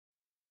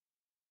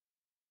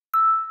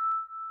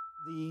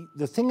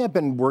The thing I've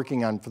been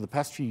working on for the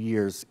past few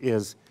years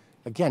is,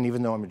 again,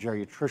 even though I'm a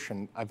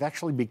geriatrician, I've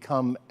actually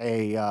become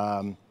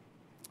a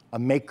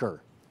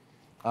maker.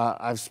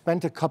 I've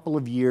spent a couple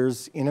of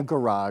years in a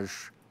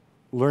garage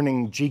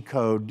learning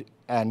G-code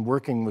and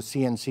working with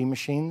CNC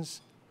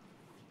machines.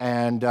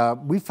 And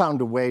we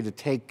found a way to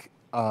take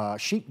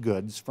sheet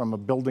goods from a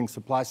building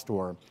supply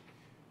store,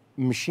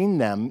 machine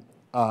them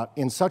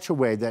in such a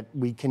way that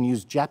we can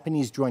use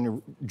Japanese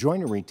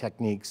joinery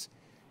techniques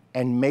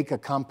and make a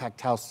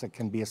compact house that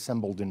can be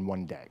assembled in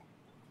one day.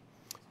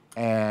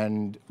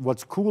 And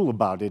what's cool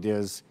about it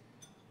is,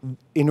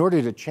 in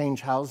order to change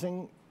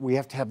housing, we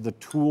have to have the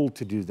tool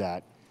to do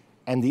that.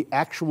 And the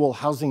actual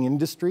housing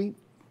industry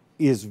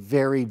is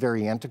very,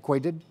 very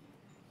antiquated.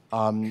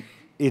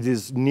 It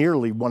is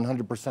nearly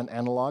 100%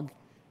 analog,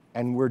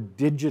 and we're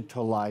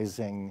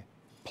digitalizing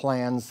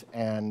plans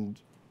and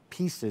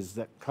pieces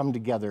that come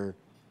together,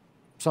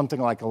 something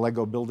like a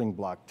Lego building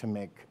block, to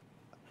make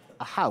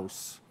a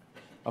house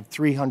of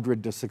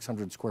 300 to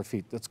 600 square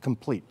feet that's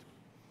complete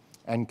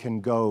and can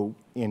go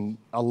in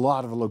a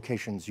lot of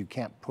locations you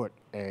can't put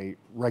a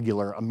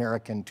regular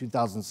American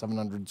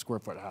 2,700 square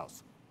foot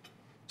house.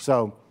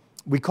 So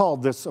we call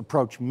this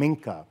approach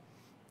Minka,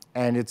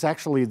 and it's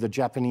actually the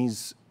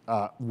Japanese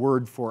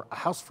word for a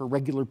house for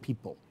regular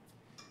people.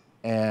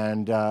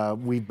 And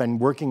we've been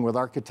working with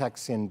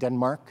architects in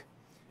Denmark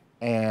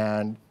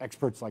and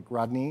experts like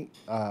Rodney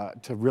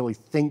to really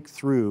think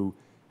through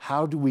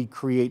how do we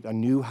create a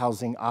new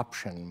housing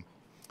option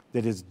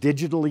that is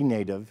digitally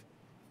native,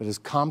 that is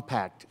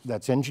compact,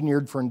 that's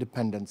engineered for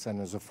independence,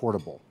 and is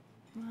affordable.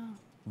 Wow.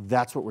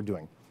 That's what we're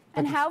doing.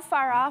 And how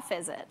far off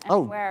is it?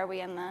 And where are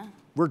we in the...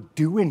 We're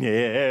doing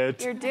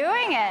it. You're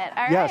doing it.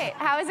 All yes. right.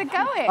 How is it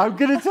going? I'm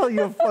going to tell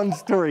you a fun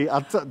story.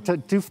 I'll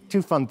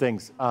two fun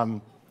things.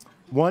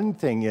 One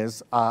thing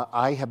is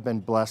I have been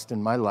blessed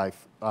in my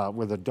life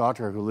with a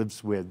daughter who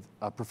lives with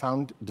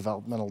profound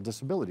developmental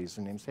disabilities.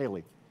 Her name's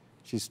Haley.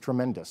 She's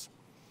tremendous.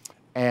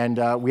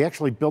 And we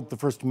actually built the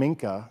first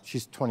Minka.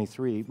 She's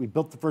 23. We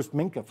built the first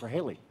Minka for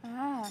Haley.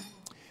 Ah.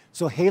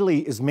 So Haley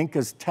is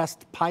Minka's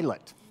test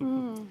pilot.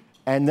 Mm.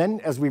 And then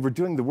as we were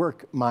doing the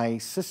work, my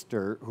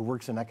sister, who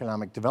works in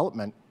economic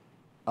development,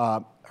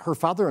 her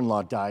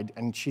father-in-law died,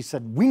 and she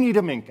said, we need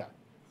a Minka.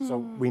 Mm. So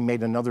we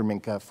made another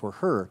Minka for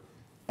her.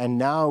 And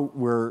now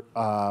we're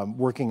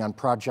working on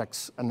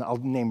projects, and I'll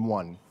name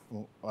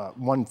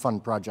one fun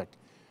project.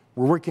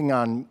 We're working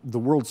on the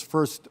world's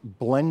first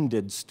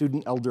blended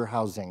student elder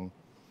housing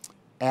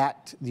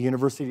at the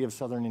University of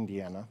Southern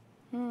Indiana.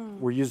 Mm.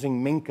 We're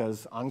using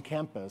Minkas on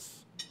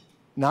campus,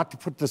 not to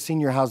put the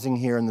senior housing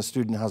here and the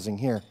student housing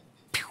here,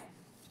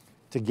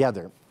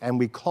 together. And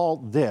we call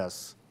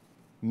this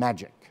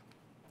magic.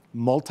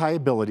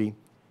 Multi-ability,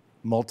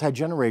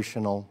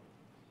 multi-generational,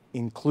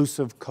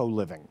 inclusive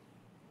co-living.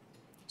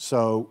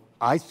 So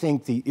I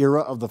think the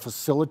era of the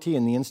facility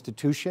and the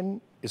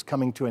institution is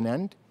coming to an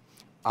end.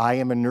 I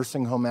am a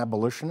nursing home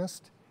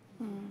abolitionist.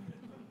 Mm.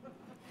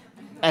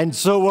 And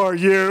so are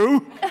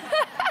you.